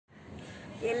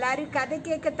எல்லாரும் கதை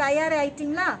கேட்க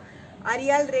தயாராயிட்டீங்களா? Are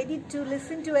you all ready to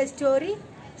listen to a story?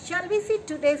 Shall we see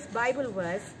today's Bible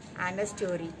verse and a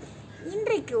story?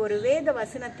 இன்றைக்கு ஒரு வேத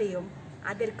வசனத்தையும்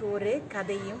அதற்கு ஒரு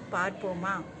கதையும்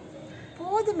பார்ப்போமா?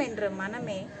 போதும் என்ற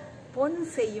மனமே பொன்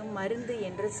செய்யும் மருந்து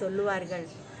என்று சொல்லுவார்கள்.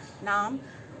 நாம்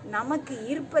நமக்கு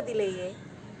இருப்பதிலேயே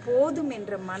போதும்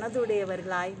என்ற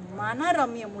மனதுடையவர்களாய்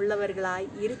மனரம்யம் உள்ளவர்களாய்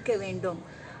இருக்க வேண்டும்.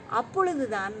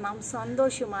 அப்பொழுதுதான் நாம்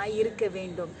சந்தோஷமாய் இருக்க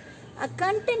வேண்டும். A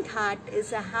content heart is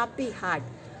a happy heart.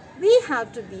 We have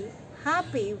to be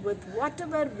happy with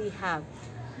whatever we have.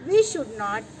 We should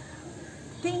not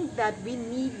think that we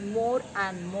need more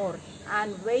and more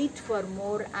and wait for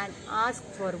more and ask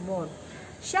for more.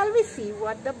 Shall we see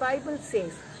what the Bible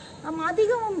says? நாம்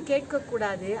அதிகமும்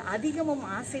கேட்கக்கூடாது, அதிகமும்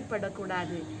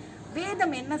ஆசைப்படக்கூடாது.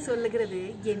 வேதம் என்ன சொல்லுகிறது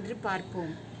என்று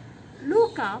பார்ப்போம்.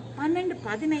 லூக்கா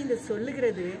 12:15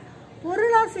 சொல்லுகிறது,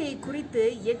 பொருளாசையை குறித்து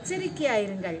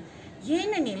எச்சரிக்கையாயிருங்கள்.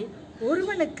 ஏனெனில்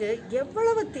ஒருவனுக்கு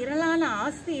எவ்வளவு திரளான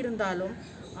ஆஸ்தி இருந்தாலும்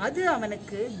அது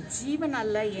அவனுக்கு ஜீவன்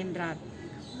அல்ல என்றார்.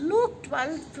 Luke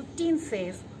 12:15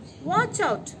 says, watch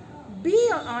out, be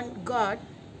on guard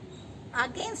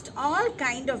against all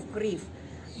kind of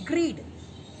greed.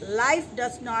 Life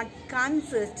does not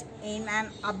consist in an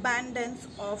abundance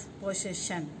of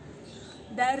possession.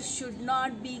 There should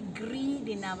not be greed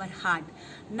in our heart.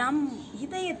 நம்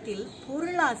இதயத்தில்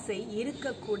பொருளாசை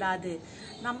இருக்கக்கூடாது.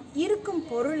 நம் இருக்கும்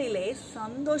பொருளிலே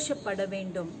சந்தோஷப்பட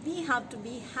வேண்டும். We have to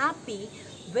be happy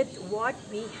with what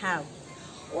we have.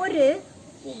 ஒரு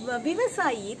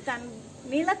விவசாயி தன்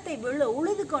நிலத்தை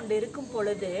உழுது கொண்டு இருக்கும்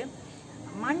பொழுது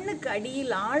மண்ணுக்கு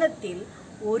அடியில் ஆழத்தில்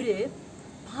ஒரு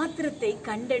பாத்திரத்தை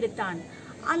கண்டெடுத்தான்.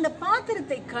 அந்த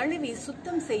பாத்திரத்தை கழுவி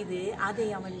சுத்தம் செய்து அதை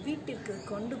அவன் வீட்டிற்கு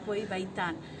கொண்டு போய்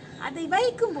வைத்தான். அதை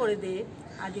வைக்கும் பொழுது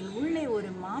அதில் உள்ளே ஒரு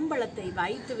மாம்பழத்தை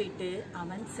வைத்துவிட்டு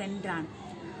அவன் சென்றான்.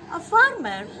 A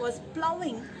farmer was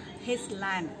plowing his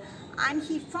land and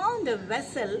he found a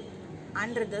vessel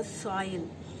under the soil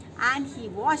and he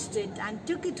washed it and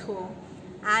took it home,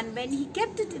 and when he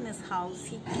kept it in his house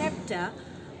he kept a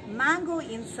mango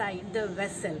inside the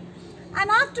vessel. And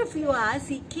after a few hours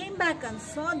he came back and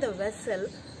saw the vessel.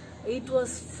 It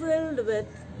was filled with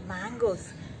mangoes,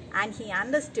 and he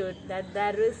understood that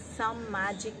there is some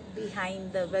magic behind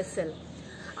the vessel.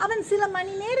 அவன் சில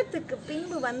மணி நேரத்துக்கு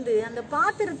பின்பு வந்து அந்த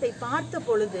பாத்திரத்தை பார்த்த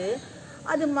பொழுது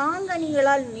அது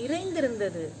மாங்கனிகளால்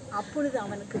நிறைந்திருந்தது. அப்பொழுது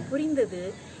அவனுக்கு புரிந்தது,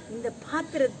 இந்த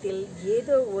பாத்திரத்தில்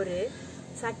ஏதோ ஒரு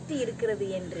சக்தி இருக்கிறது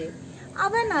என்று.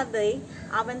 அவன் அதை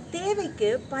அவன் தேவைக்கு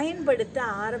பயன்படுத்த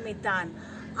ஆரம்பித்தான்.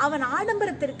 அவன்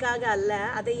ஆடம்பரத்திற்காக அல்ல,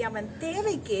 அதை அவன்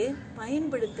தேவைக்கு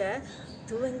பயன்படுத்த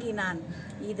துவங்கினான்.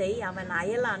 இதை அவன்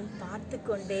அயலான் பார்த்து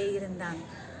கொண்டே இருந்தான்.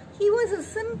 He was a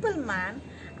simple man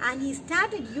and he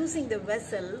started using the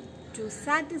vessel to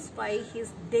satisfy his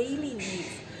daily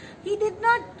needs. He did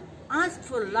not ask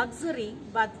for luxury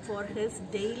but for his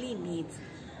daily needs.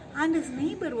 And his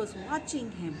neighbor was watching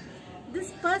him. This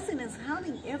person is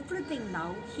having everything now.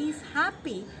 He is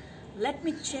happy. Let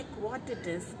me check what it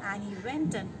is. And he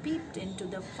went and peeped into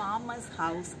the farmer's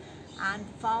house and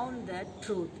found the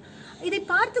truth. இதை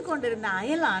பார்த்து கொண்டிருந்த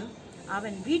அயலான்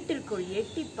அவன் வீட்டிற்குள்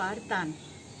எட்டி பார்த்தான்.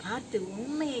 பார்த்து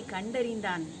உண்மையை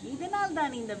கண்டறிந்தான். இதனால்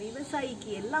தான் இந்த விவசாயிக்கு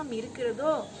எல்லாம்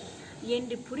இருக்கிறதோ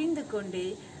என்று புரிந்து கொண்டு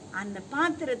அந்த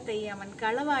பாத்திரத்தை அவன்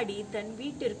களவாடி தன்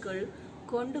வீட்டிற்குள்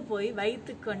கொண்டு போய்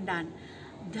வைத்து கொண்டான்.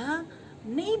 The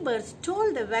neighbor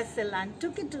stole the vessel and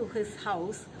took it to his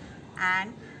house, and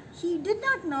he did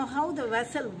not know how the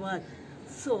vessel worked.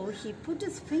 So he put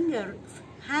his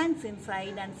hands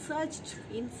inside and searched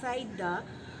inside the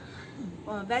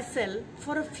vessel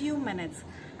for a few minutes.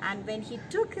 And when he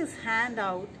took his hand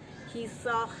out, he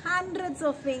saw hundreds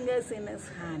of fingers in his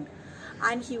hand.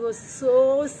 And he was so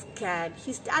scared.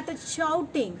 He started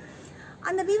shouting.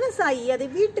 அந்த விவசாயி அதை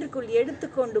வீட்டிற்குள்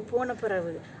எடுத்துக்கொண்டு போன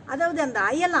பிறகு, அதாவது அந்த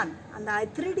அயலான், அந்த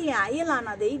திருடிய அயலான்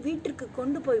அதை வீட்டிற்கு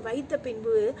கொண்டு போய் வைத்த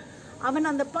பின்பு அவன்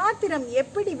அந்த பாத்திரம்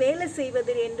எப்படி வேலை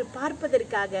செய்வது என்று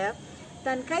பார்ப்பதற்காக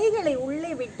தன் கைகளை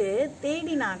உள்ளே விட்டு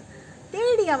தேடினான்.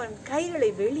 தேடி அவன்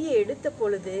கைகளை வெளியே எடுத்த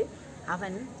பொழுது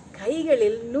அவன்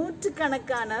கைகளில்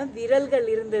 100கணக்கான விரல்கள்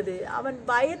இருந்தது. அவன்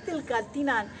பயத்தில்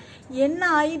கத்தினான். என்ன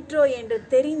ஆயிற்றோ என்று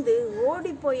தெரிந்து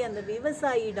ஓடிப்போய் அந்த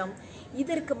விவசாயியிடம்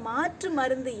இதற்கு மாற்று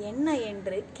மருந்து என்ன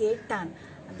என்று கேட்டான்.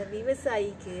 அந்த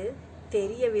விவசாயிக்கு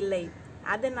தெரியவில்லை.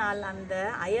 அதனால் அந்த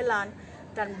அயலான்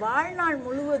தன் வாழ்நாள்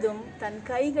முழுவதும் தன்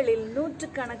கைகளில்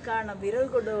 100கணக்கான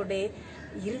விரல்களோடு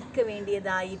இருக்க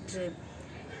வேண்டியதாயிற்று.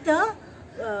 The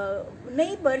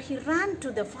neighbor, he ran to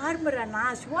the farmer and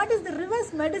asked, what is the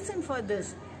reverse medicine for this?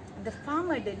 The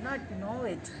farmer did not know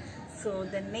it. So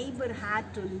the neighbor had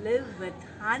to live with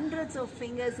hundreds of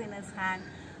fingers in his hand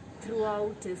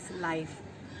throughout his life.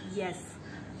 Yes,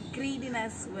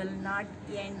 greediness will not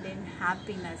end in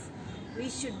happiness. We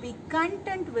should be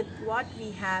content with what we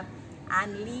have and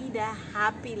lead a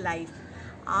happy life.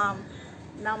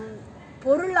 நம்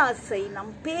பொருளாசை,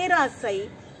 நம் பேராசை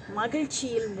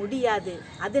மகிழ்ச்சியில் முடியாது.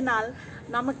 அதனால்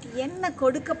நமக்கு என்ன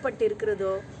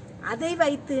கொடுக்கப்பட்டிருக்கிறதோ அதை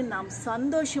வைத்து நாம்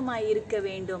சந்தோஷமாய் இருக்க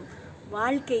வேண்டும்.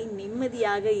 வாழ்க்கை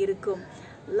நிம்மதியாக இருக்கும்.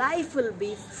 Life will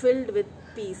be filled with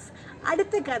peace.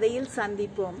 அடுத்த கதையில்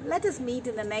சந்திப்போம். Let us meet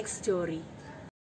in the next story.